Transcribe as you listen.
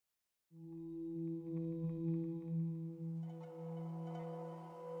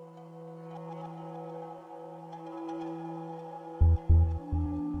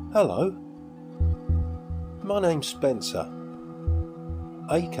Hello, my name's Spencer,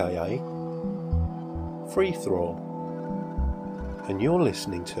 aka Free Thrall, and you're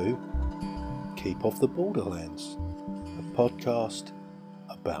listening to Keep Off the Borderlands, a podcast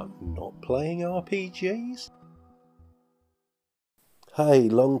about not playing RPGs. Hey,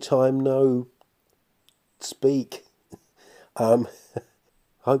 long time no speak. Hope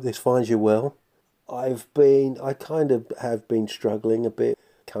this finds you well. I kind of have been struggling a bit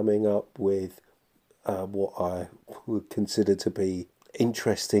coming up with what I would consider to be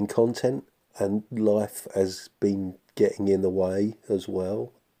interesting content, and life has been getting in the way as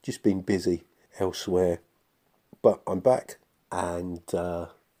well. Just been busy elsewhere. But I'm back, and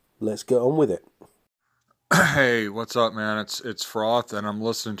let's get on with it. Hey, what's up, man? It's Froth, and I'm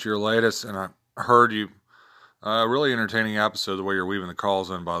listening to your latest, and I heard you. Really entertaining episode, the way you're weaving the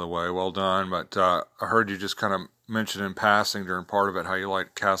calls in, by the way. Well done. But I heard you just kind of mention in passing during part of it how you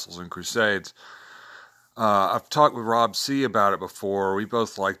like Castles and Crusades. I've talked with Rob C. about it before. We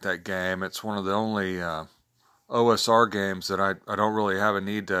both like that game. It's one of the only OSR games that I don't really have a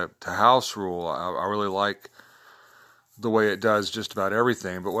need to house rule. I really like the way it does just about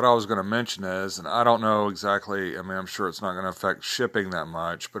everything. But what I was going to mention is, and I don't know exactly, I mean, I'm sure it's not going to affect shipping that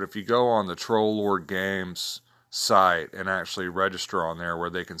much, but if you go on the Troll Lord Games site and actually register on there where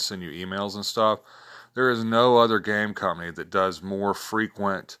they can send you emails and stuff, there is no other game company that does more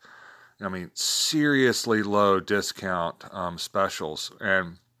frequent, I mean, seriously low discount specials.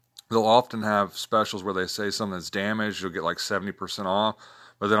 And they'll often have specials where they say something that's damaged, you'll get like 70% off,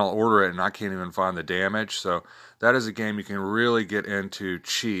 but then I'll order it and I can't even find the damage. So that is a game you can really get into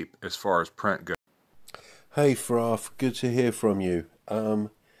cheap as far as print goes. Hey Froth, good to hear from you.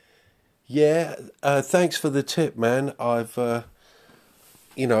 Thanks for the tip, man. I've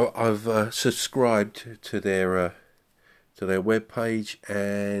subscribed to their webpage,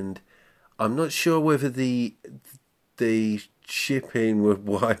 and I'm not sure whether the shipping would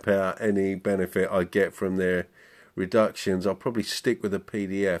wipe out any benefit I get from their reductions. I'll probably stick with the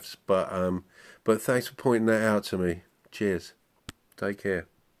PDFs, but thanks for pointing that out to me. Cheers. Take care.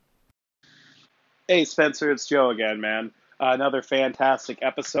 Hey Spencer, it's Joe again, man. Another fantastic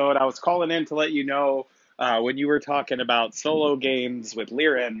episode. I was calling in to let you know when you were talking about solo games with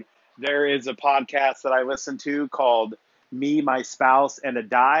Liren, there is a podcast that I listen to called Me, My Spouse, and a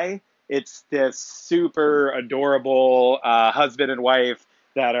Die. It's this super adorable husband and wife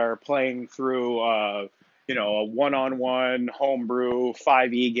that are playing through a one-on-one homebrew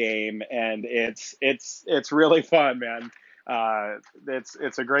 5e game, and it's really fun, man.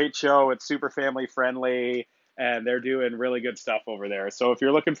 It's a great show. It's super family friendly, and they're doing really good stuff over there. So if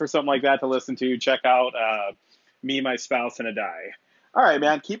you're looking for something like that to listen to, check out Me, My Spouse, and a Die. All right,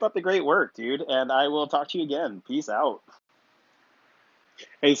 man. Keep up the great work, dude, and I will talk to you again. Peace out.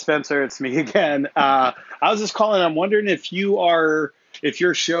 Hey, Spencer, it's me again. I was just calling. I'm wondering if your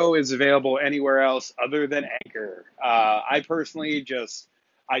show is available anywhere else other than Anchor. I personally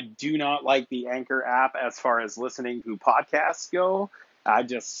I do not like the Anchor app as far as listening to podcasts go.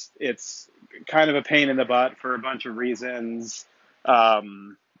 It's kind of a pain in the butt for a bunch of reasons. A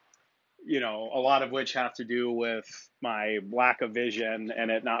lot of which have to do with my lack of vision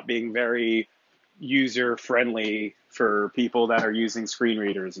and it not being very user friendly for people that are using screen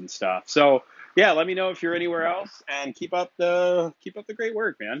readers and stuff. So yeah, let me know if you're anywhere else, and keep up the great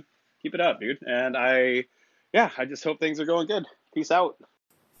work, man. Keep it up, dude. And I just hope things are going good. Peace out.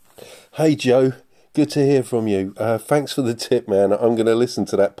 Hey Joe, good to hear from you. Thanks for the tip, man. I'm going to listen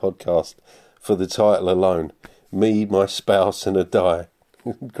to that podcast for the title alone. Me, My Spouse, and a Die.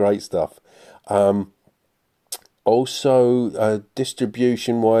 Great stuff. Also,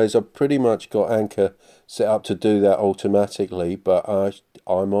 distribution-wise, I've pretty much got Anchor set up to do that automatically, but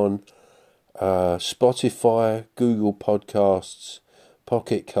I'm on Spotify, Google Podcasts,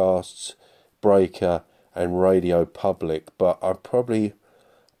 Pocket Casts, Breaker, and Radio Public. But I'm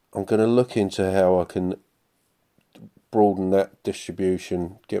going to look into how I can broaden that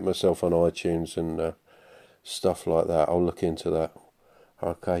distribution, get myself on iTunes and stuff like that. I'll look into that.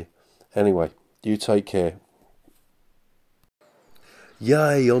 Okay. Anyway, you take care.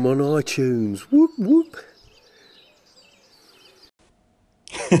 Yay, I'm on iTunes. Whoop, whoop.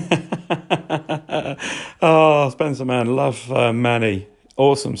 Oh, Spencer, man, love Manny.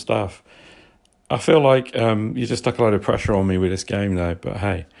 Awesome stuff. I feel like you just stuck a load of pressure on me with this game, though. But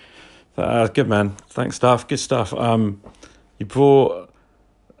hey, good, man. Thanks, stuff. Good stuff. You brought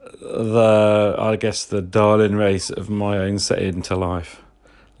the darling race of my own setting to life.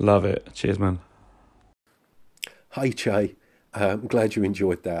 Love it. Cheers, man. Hey, Che. I'm glad you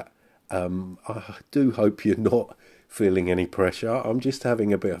enjoyed that. I do hope you're not feeling any pressure. I'm just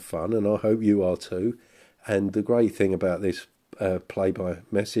having a bit of fun, and I hope you are too. And the great thing about this play by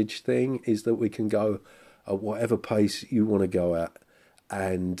message thing is that we can go at whatever pace you want to go at.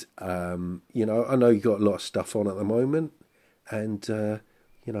 And, you know, I know you've got a lot of stuff on at the moment. And,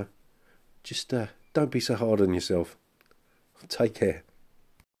 you know, just don't be so hard on yourself. Take care.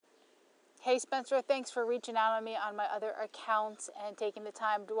 Hey Spencer, thanks for reaching out on me on my other accounts and taking the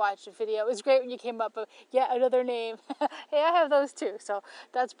time to watch the video. It was great when you came up with yet another name. Hey, I have those too, so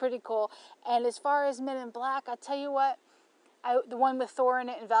that's pretty cool. And as far as Men in Black, I'll tell you what, the one with Thor in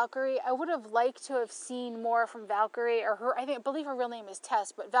it and Valkyrie, I would have liked to have seen more from Valkyrie, or her, I believe her real name is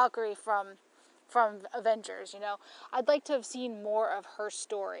Tess, but Valkyrie from Avengers, you know. I'd like to have seen more of her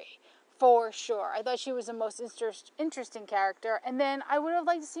story. For sure. I thought she was the most interesting character. And then I would have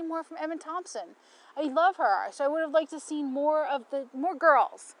liked to see more from Emma Thompson. I love her. So I would have liked to see more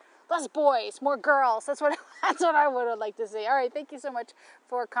girls. Less boys, more girls. That's what I would have liked to see. All right, thank you so much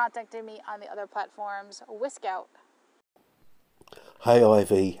for contacting me on the other platforms. Whisk out. Hey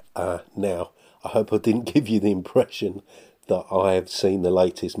Ivy, now, I hope I didn't give you the impression that I have seen the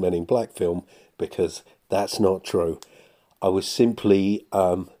latest Men in Black film, because that's not true. I was simply...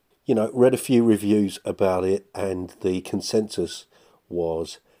 you know, read a few reviews about it, and the consensus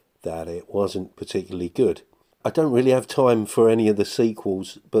was that it wasn't particularly good. I don't really have time for any of the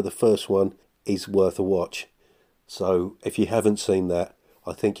sequels, but the first one is worth a watch. So if you haven't seen that,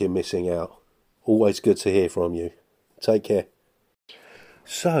 I think you're missing out. Always good to hear from you. Take care.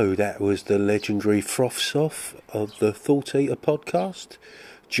 So that was the legendary Frothsoff of the Thought Eater podcast,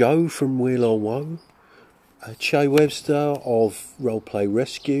 Joe from Wheel or Woe, Che Webster of Roleplay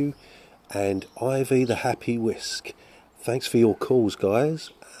Rescue, and Ivy the Happy Whisk. Thanks for your calls,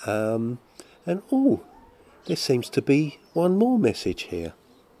 guys. And there seems to be one more message here.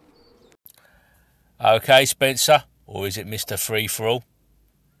 Okay, Spencer, or is it Mr. Free-for-all?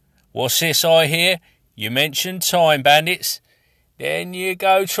 What's this I hear? You mentioned Time Bandits. Then you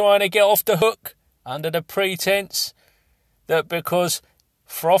go trying to get off the hook under the pretense that because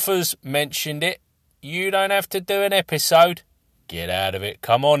Frothers mentioned it, you don't have to do an episode. Get out of it.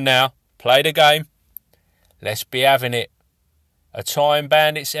 Come on now. Play the game. Let's be having it. A Time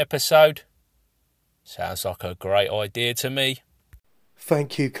Bandits episode? Sounds like a great idea to me.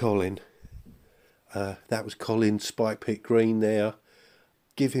 Thank you, Colin. That was Colin Spike Pit Green there,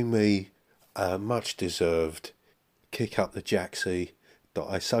 giving me a much deserved kick up the jacksie that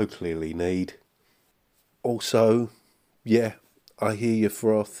I so clearly need. Also, yeah, I hear you,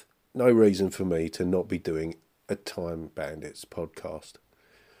 Froth. No reason for me to not be doing a Time Bandits podcast.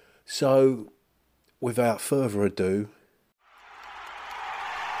 So, without further ado...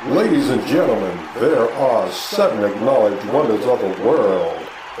 Ladies and gentlemen, there are 7 acknowledged wonders of the world,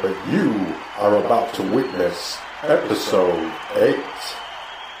 but you are about to witness episode 8.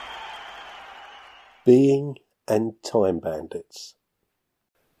 Being and Time Bandits.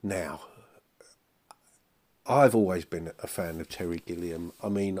 Now, I've always been a fan of Terry Gilliam. I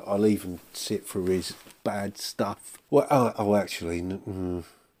mean, I'll even sit through his bad stuff. Well, actually,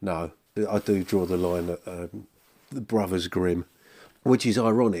 no. I do draw the line at the Brothers Grimm, which is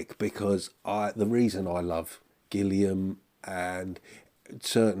ironic because the reason I love Gilliam and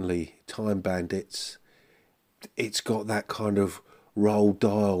certainly Time Bandits, it's got that kind of Roald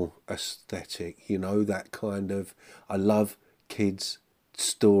Dahl aesthetic, you know, that kind of... I love kids'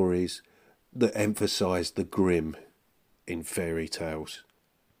 stories that emphasise the grim in fairy tales.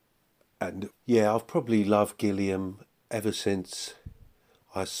 And yeah, I've probably loved Gilliam ever since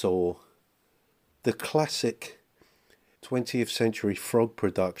I saw the classic 20th Century Frog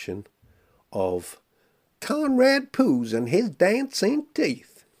production of Conrad Poos and his Dancing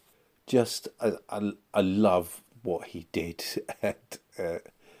Teeth. Just, I love what he did, and it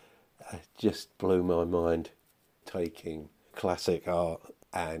just blew my mind, taking classic art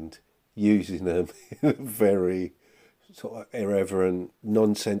and using them in a very sort of irreverent,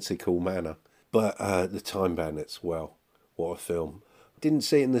 nonsensical manner. But the Time Bandits, well, what a film. Didn't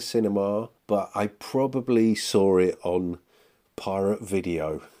see it in the cinema, but I probably saw it on pirate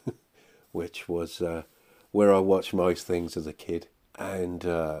video, which was where I watched most things as a kid. And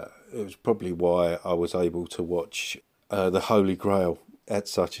it was probably why I was able to watch The Holy Grail at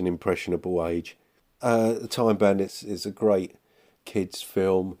such an impressionable age. The Time Bandits is a great kids'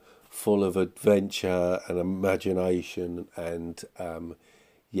 film, full of adventure and imagination, and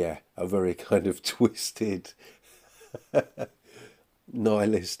a very kind of twisted,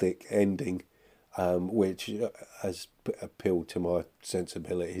 nihilistic ending, which has appealed to my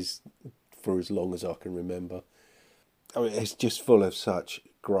sensibilities for as long as I can remember. I mean, it's just full of such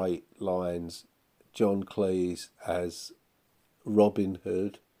great lines, John Cleese as Robin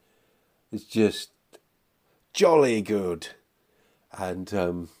Hood is just jolly good.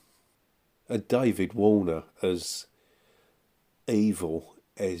 And David Warner as Evil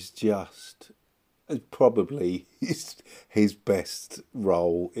is just probably his best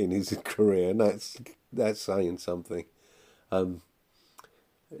role in his career, and that's saying something.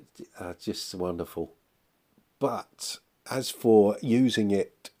 Just wonderful. But as for using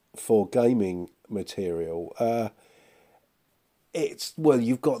it for gaming material,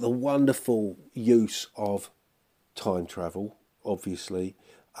 you've got the wonderful use of time travel, obviously,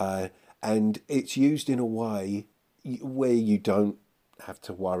 and it's used in a way where you don't have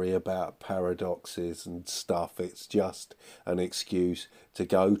to worry about paradoxes and stuff. It's just an excuse to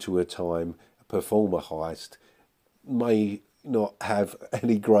go to a time, perform a heist, may not have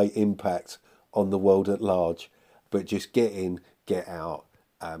any great impact on the world at large, but just get in, get out,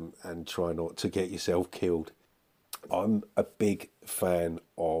 and try not to get yourself killed. I'm a big fan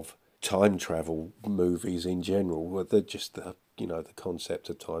of time travel movies in general. They're just the concept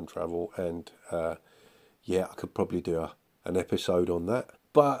of time travel, and I could probably do an episode on that.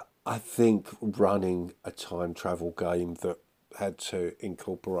 But I think running a time travel game that had to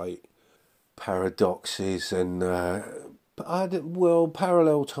incorporate paradoxes and parallel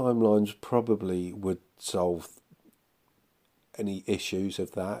timelines probably would solve any issues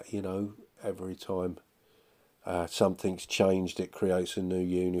of that. Every time something's changed, it creates a new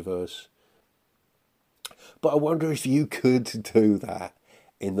universe. But I wonder if you could do that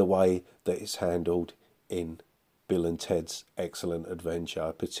in the way that it's handled in Bill and Ted's Excellent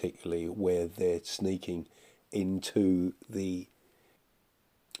Adventure, particularly where they're sneaking into the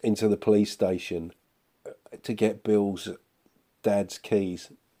police station to get Bill's dad's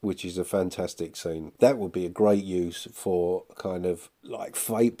keys, which is a fantastic scene. That would be a great use for kind of like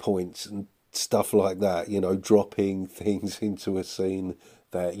fate points and stuff like that, dropping things into a scene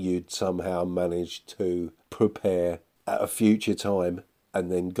that you'd somehow managed to prepare at a future time and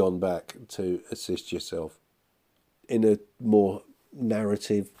then gone back to assist yourself. In a more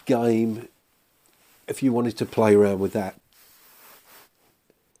narrative game, if you wanted to play around with that.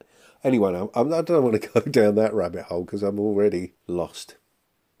 Anyway, I don't want to go down that rabbit hole because I'm already lost.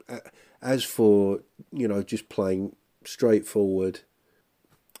 As for, just playing straightforward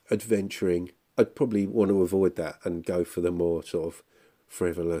adventuring, I'd probably want to avoid that and go for the more sort of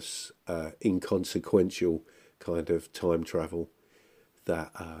frivolous, inconsequential kind of time travel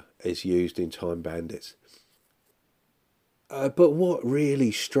that is used in Time Bandits. But what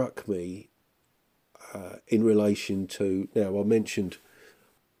really struck me in relation to, now I mentioned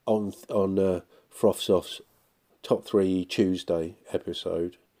on Frothsoft's Top 3 Tuesday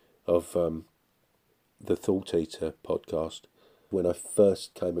episode of the Thought Eater podcast, when I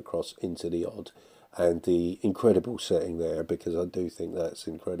first came across Into the Odd and the incredible setting there, because I do think that's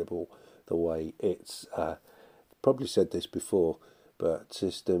incredible, the way it's, probably said this before, but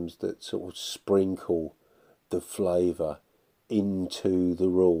systems that sort of sprinkle the flavour into the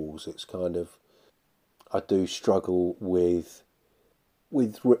rules. It's kind of, I do struggle with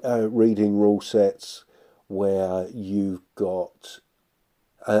reading rule sets where you've got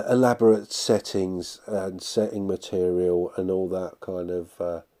elaborate settings and setting material and all that kind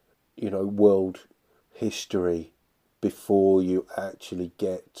of world history before you actually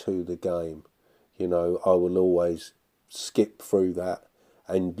get to the game. I will always skip through that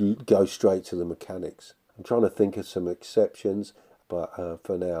and go straight to the mechanics. I'm trying to think of some exceptions, but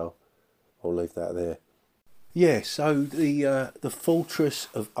for now I'll leave that there. Yeah, so the Fortress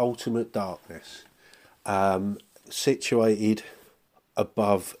of Ultimate Darkness, situated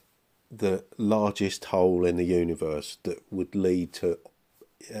above the largest hole in the universe that would lead to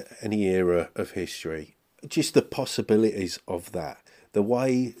any era of history. Just the possibilities of that. The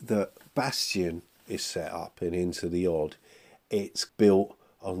way that Bastion is set up in Into the Odd, it's built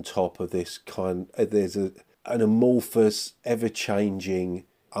on top of this there's an amorphous, ever-changing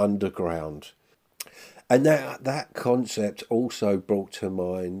underground. And that concept also brought to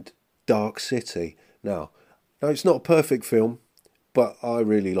mind Dark City. Now, it's not a perfect film, but I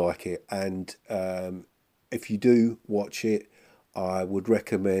really like it. And if you do watch it, I would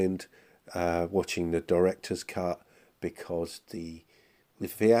recommend watching the director's cut, because the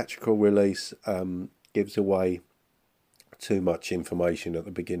theatrical release gives away too much information at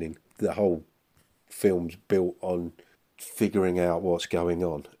the beginning. The whole film's built on figuring out what's going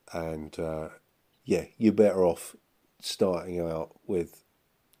on, and you're better off starting out with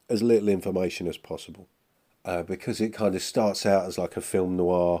as little information as possible, because it kind of starts out as like a film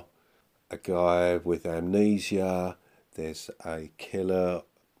noir, a guy with amnesia, there's a killer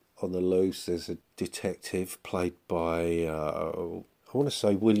on the loose. There's a detective played by, I want to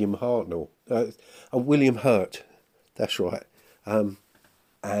say William Hartnell. William Hurt, that's right. So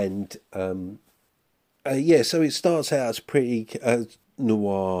it starts out as pretty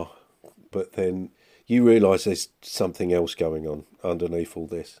noir, but then you realise there's something else going on underneath all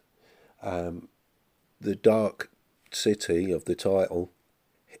this. The dark city of the title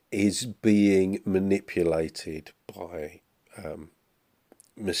is being manipulated by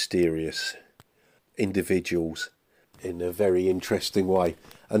mysterious individuals in a very interesting way,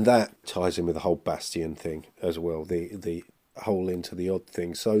 and that ties in with the whole Bastion thing as well, the whole Into the Odd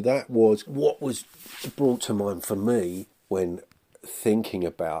thing. So that was what was brought to mind for me when thinking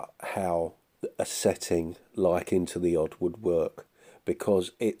about how a setting like Into the Odd would work,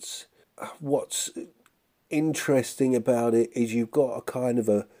 because it's what's interesting about it is you've got a kind of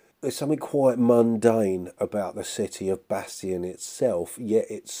there's something quite mundane about the city of Bastion itself, yet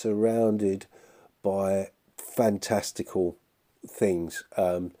it's surrounded by fantastical things.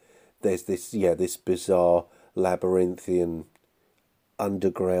 There's this bizarre labyrinthian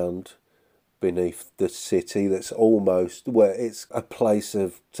underground beneath the city that's almost where it's a place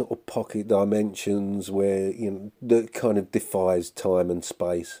of sort of pocket dimensions where that kind of defies time and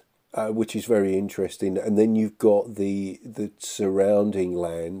space. Which is very interesting. And then you've got the surrounding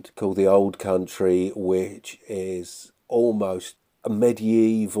land called the Old Country, which is almost a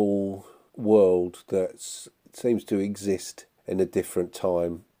medieval world that seems to exist in a different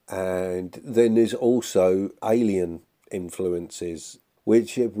time. And then there's also alien influences,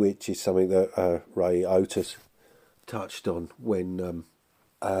 which is something that Ray Otis touched on when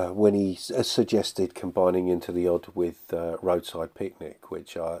he suggested combining Into the Odd with Roadside Picnic,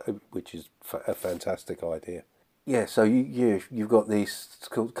 which is a fantastic idea. Yeah, so you've got these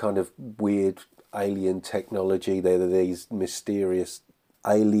kind of weird alien technology. There are these mysterious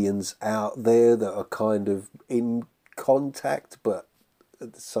aliens out there that are kind of in contact, but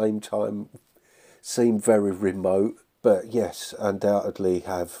at the same time seem very remote. But yes, undoubtedly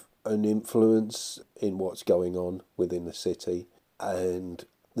have an influence in what's going on within the city. And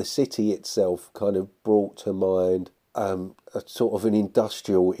the city itself kind of brought to mind a sort of an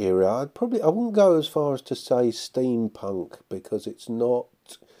industrial era. I wouldn't go as far as to say steampunk, because it's not.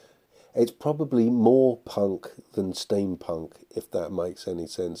 It's probably more punk than steampunk, if that makes any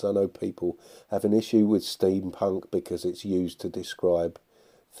sense. I know people have an issue with steampunk because it's used to describe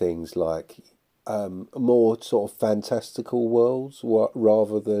things like more sort of fantastical worlds,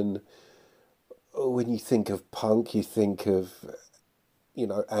 rather than when you think of punk, you think of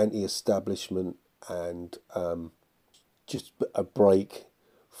anti-establishment and just a break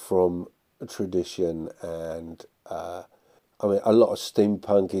from tradition. And a lot of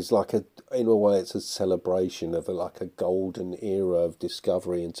steampunk is like in a way it's a celebration of a golden era of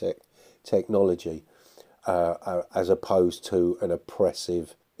discovery and technology, as opposed to an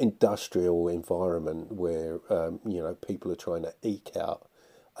oppressive industrial environment where people are trying to eke out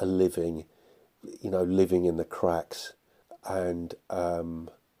a living, living in the cracks. And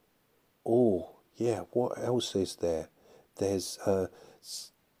what else is there? There's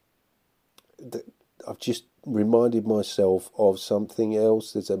I've just reminded myself of something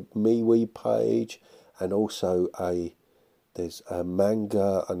else. There's a MeWe page, and also there's a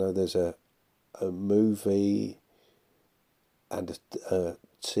manga. I know there's a movie and a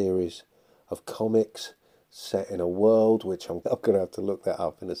series of comics set in a world, which I'm going to have to look that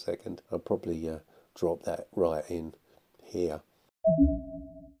up in a second. I'll probably drop that right in here.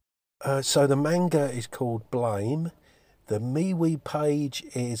 So the manga is called Blame. The MeWe page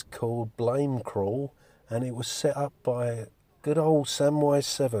is called Blame Crawl, and it was set up by good old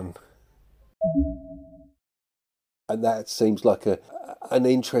Samwise7. And that seems like an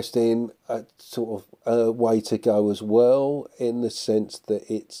interesting sort of way to go as well, in the sense that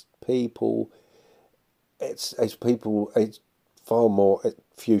it's far more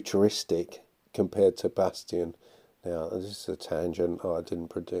futuristic compared to Bastion. Now, this is a tangent I didn't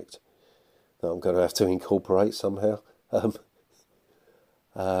predict that I'm going to have to incorporate somehow.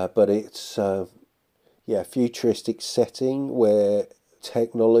 But it's futuristic setting where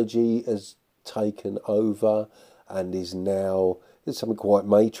technology has taken over and is now, there's something quite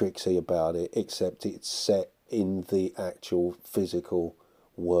Matrixy about it, except it's set in the actual physical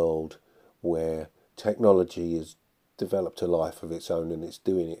world where technology has developed a life of its own and it's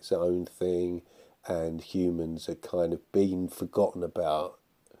doing its own thing, and humans are kind of being forgotten about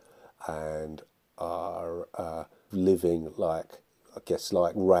and are living like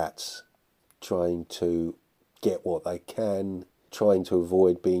rats, trying to get what they can, trying to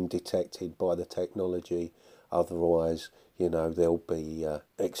avoid being detected by the technology. Otherwise, they'll be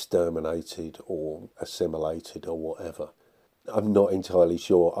exterminated or assimilated or whatever. I'm not entirely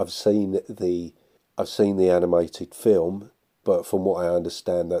sure. I've seen the animated film, but from what I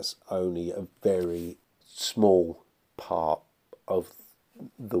understand, that's only a very small part of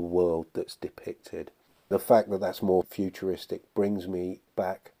the world that's depicted. The fact that that's more futuristic brings me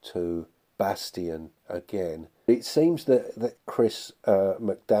back to Bastion again. It seems that Chris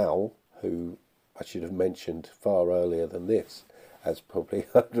McDowell, who I should have mentioned far earlier than this, as probably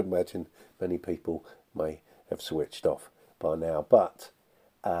I'd imagine many people may have switched off by now, but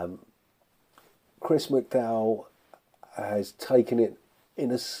Chris McDowell has taken it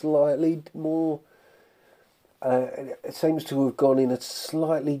in a slightly more, it seems to have gone in a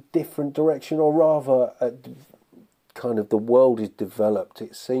slightly different direction, or rather kind of the world is developed.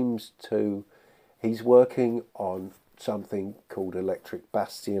 It seems to, he's working on something called Electric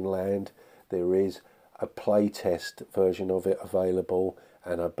Bastion Land. There is a playtest version of it available,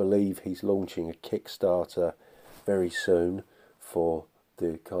 and I believe he's launching a Kickstarter very soon for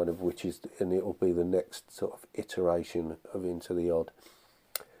the kind of, and it will be the next sort of iteration of Into the Odd.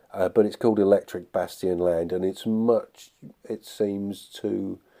 But it's called Electric Bastion Land, and it seems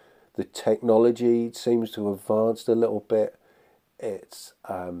to, the technology seems to have advanced a little bit. It's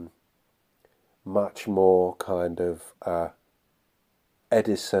much more kind of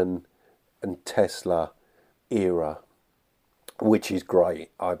Edison and Tesla era, which is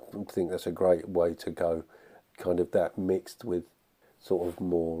great. I think that's a great way to go, kind of that mixed with sort of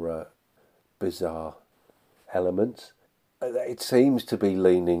more bizarre elements. It seems to be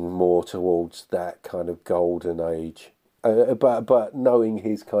leaning more towards that kind of golden age. But knowing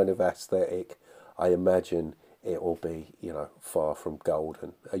his kind of aesthetic, I imagine it will be, far from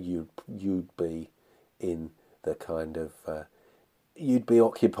golden. You'd be in the kind of, you'd be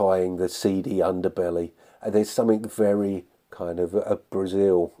occupying the seedy underbelly. And there's something very kind of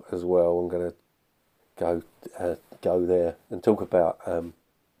Brazil as well. I'm going to go there and talk about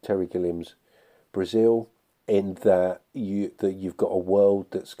Terry Gilliam's Brazil, in that you've got a world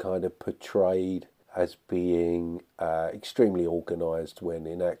that's kind of portrayed as being extremely organised, when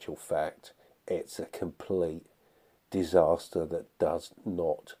in actual fact it's a complete disaster that does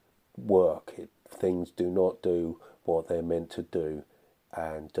not work. Things do not do what they're meant to do,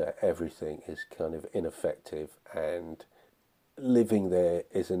 and everything is kind of ineffective, and living there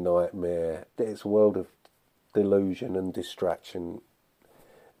is a nightmare. It's a world of delusion and distraction,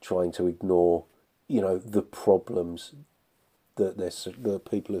 trying to ignore the problems that the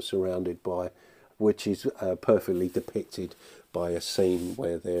people are surrounded by, which is perfectly depicted by a scene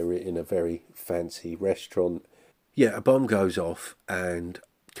where they're in a very fancy restaurant. Yeah, a bomb goes off and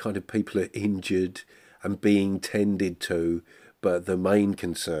kind of people are injured and being tended to, but the main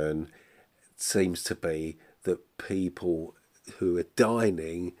concern seems to be that people who are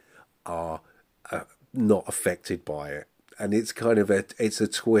dining are not affected by it. And it's kind of it's a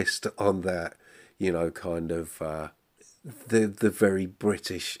twist on that, kind of the very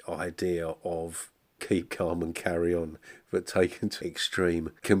British idea of keep calm and carry on, but taken to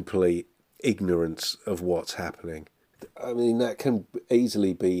extreme, complete ignorance of what's happening. I mean, that can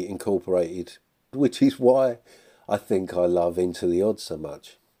easily be incorporated, which is why I think I love Into the Odd so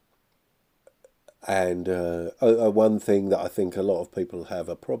much. And one thing that I think a lot of people have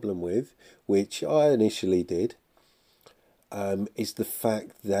a problem with, which I initially did, is the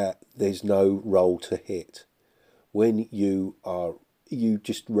fact that there's no roll to hit. When you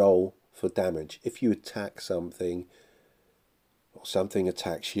just roll for damage. If you attack something, or something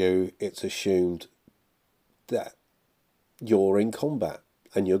attacks you, it's assumed that you're in combat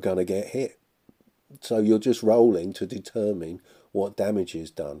and you're going to get hit. So you're just rolling to determine what damage is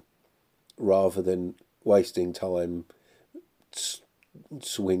done, rather than wasting time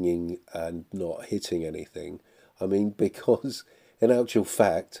swinging and not hitting anything. I mean, because in actual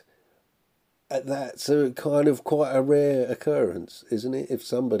fact, that's a kind of quite a rare occurrence, isn't it? If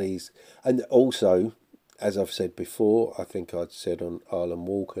somebody's... And also, as I've said before, I think I'd said on Alan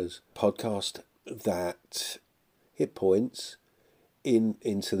Walker's podcast, that hit points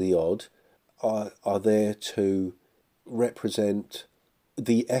Into the Odd are there to represent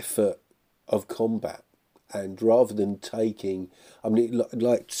the effort of combat. And rather than taking, I mean,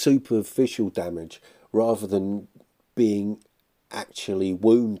 like superficial damage, rather than being actually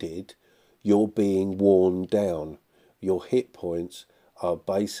wounded, you're being worn down. Your hit points are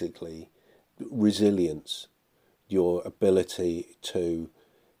basically resilience, your ability to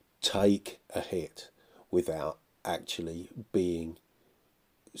take a hit without actually being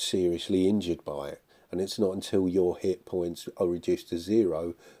seriously injured by it. And it's not until your hit points are reduced to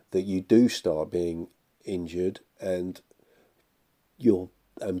zero that you do start being injured and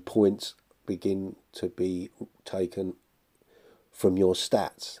and points begin to be taken from your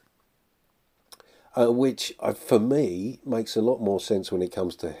stats, which for me makes a lot more sense when it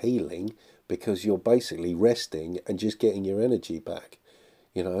comes to healing, because you're basically resting and just getting your energy back,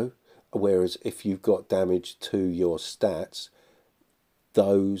 whereas if you've got damage to your stats,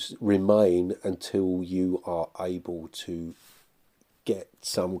 those remain until you are able to get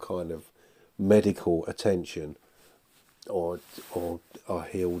some kind of medical attention or are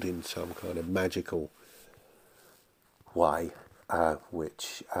healed in some kind of magical way,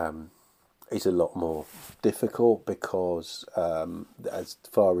 which is a lot more difficult because as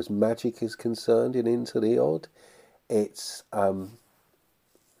far as magic is concerned in Into the Odd, it's all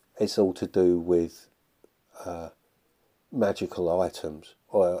to do with magical items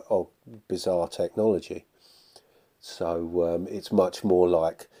or bizarre technology. So it's much more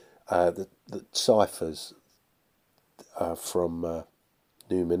like the ciphers from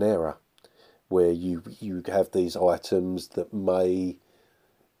Numenera, where you have these items that may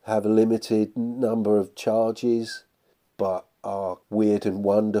have a limited number of charges, but are weird and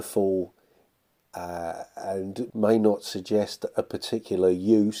wonderful, and may not suggest a particular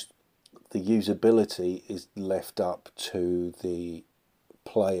use. The usability is left up to the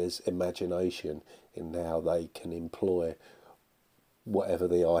player's imagination in how they can employ whatever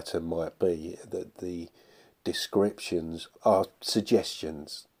the item might be. That the descriptions are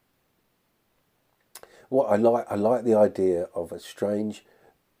suggestions. What I like the idea of a strange,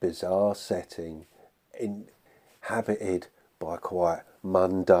 bizarre setting inhabited by quite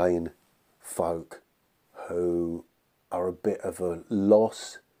mundane folk who are a bit of a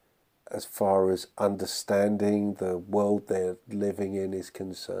loss as far as understanding the world they're living in is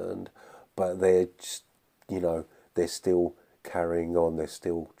concerned, but they're just, they're still carrying on, they're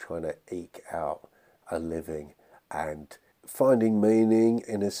still trying to eke out a living and finding meaning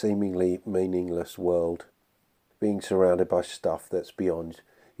in a seemingly meaningless world, being surrounded by stuff that's beyond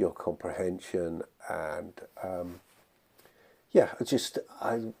your comprehension. And I just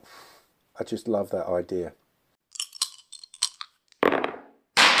love that idea.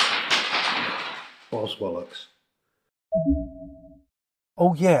 Boswellix.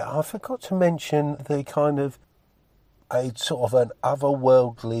 Oh yeah, I forgot to mention the kind of a sort of an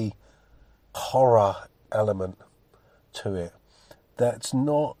otherworldly horror element to it that's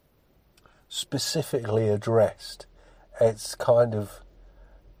not specifically addressed. It's kind of,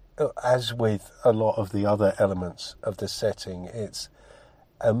 as with a lot of the other elements of the setting, it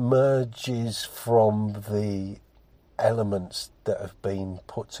emerges from the elements that have been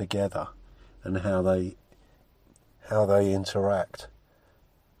put together and how they interact.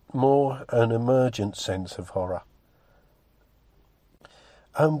 More an emergent sense of horror.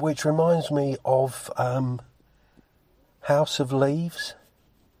 Which reminds me of House of Leaves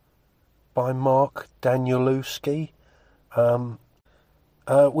by Mark Danielewski,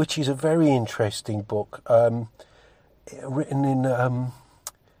 which is a very interesting book, written in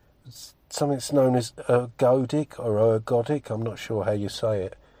something that's known as Ergodic or Ergodic, I'm not sure how you say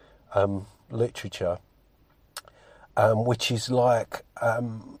it, literature, which is like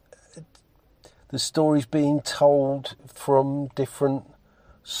the stories being told from different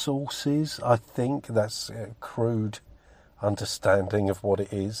sources. I think that's a crude understanding of what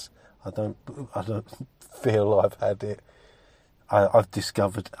it is. I don't feel I've had it. I've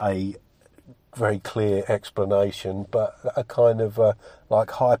discovered a very clear explanation, but a kind of like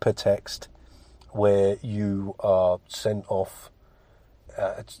hypertext where you are sent off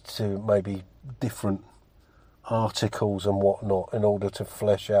to maybe different articles and whatnot in order to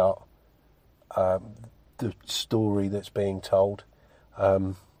flesh out the story that's being told.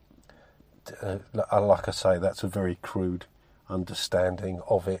 Like I say, that's a very crude understanding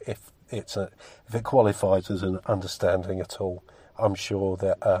of it. If it qualifies as an understanding at all, I'm sure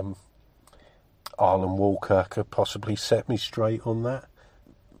that Arlen Walker could possibly set me straight on that.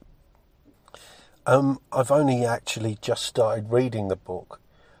 I've only actually just started reading the book,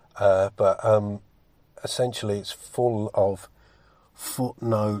 but essentially it's full of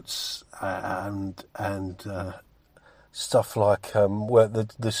footnotes and stuff like where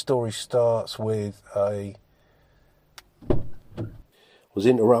the story starts with a... Was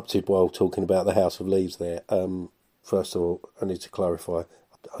interrupted while talking about the House of Leaves there. First of all, I need to clarify, I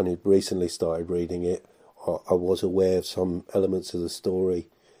only recently started reading it. I was aware of some elements of the story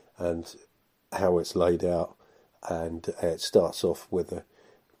and how it's laid out, and it starts off with an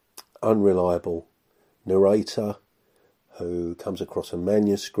unreliable narrator who comes across a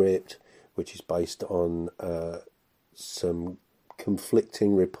manuscript which is based on some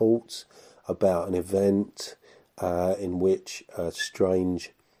conflicting reports about an event, in which a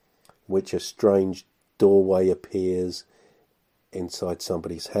strange doorway appears inside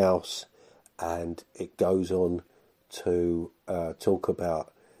somebody's house, and it goes on to talk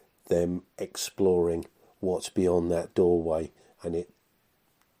about them exploring what's beyond that doorway, and it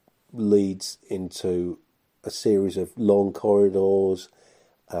leads into a series of long corridors,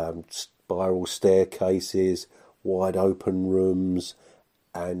 spiral staircases, wide open rooms,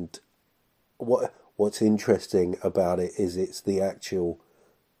 and what's interesting about it is it's the actual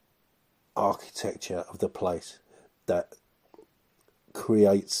architecture of the place that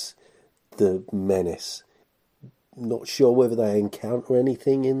creates the menace. Not sure whether they encounter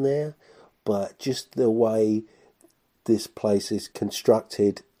anything in there, but just the way this place is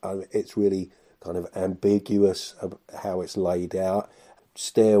constructed, it's really kind of ambiguous how it's laid out.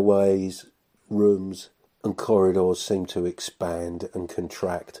 Stairways, rooms and corridors seem to expand and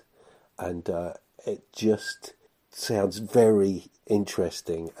contract, and it just sounds very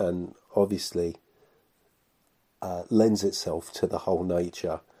interesting, and obviously lends itself to the whole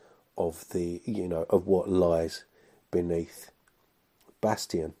nature of of what lies beneath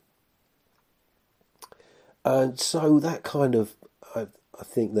Bastion. And so that kind of, I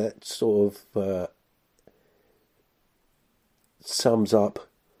think that sort of sums up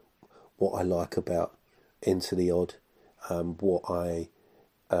what I like about Into the Odd, why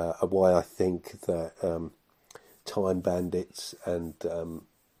I think that Time Bandits and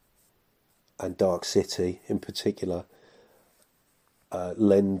Dark City in particular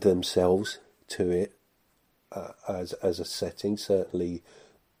lend themselves to it as a setting, certainly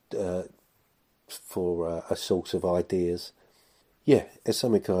for a source of ideas. Yeah, it's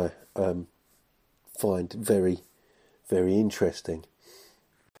something I find very, very interesting.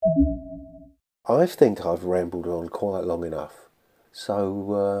 I think I've rambled on quite long enough,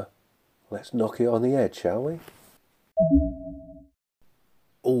 so let's knock it on the head, shall we?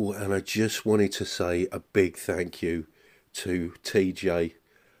 Oh, and I just wanted to say a big thank you to TJ,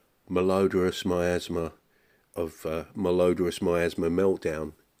 Malodorous Miasma of Malodorous Miasma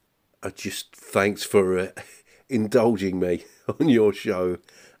Meltdown. Thanks for indulging me on your show,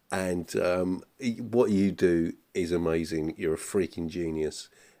 and what you do is amazing. You're a freaking genius.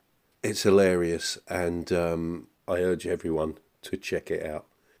 It's hilarious, and I urge everyone to check it out.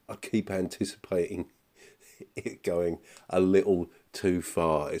 I keep anticipating it going a little too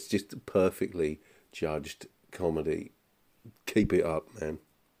far. It's just perfectly judged comedy. Keep it up, man.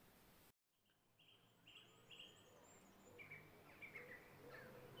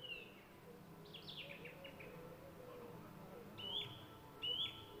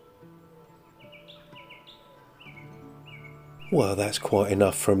 Well, that's quite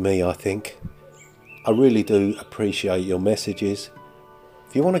enough from me, I think. I really do appreciate your messages.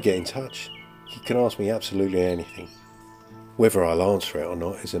 If you want to get in touch, you can ask me absolutely anything. Whether I'll answer it or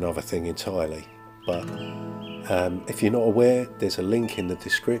not is another thing entirely. But if you're not aware, there's a link in the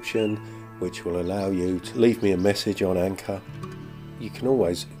description which will allow you to leave me a message on Anchor. You can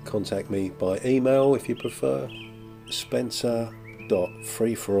always contact me by email if you prefer.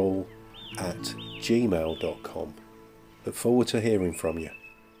 spencer.freeforall@gmail.com. Look forward to hearing from you.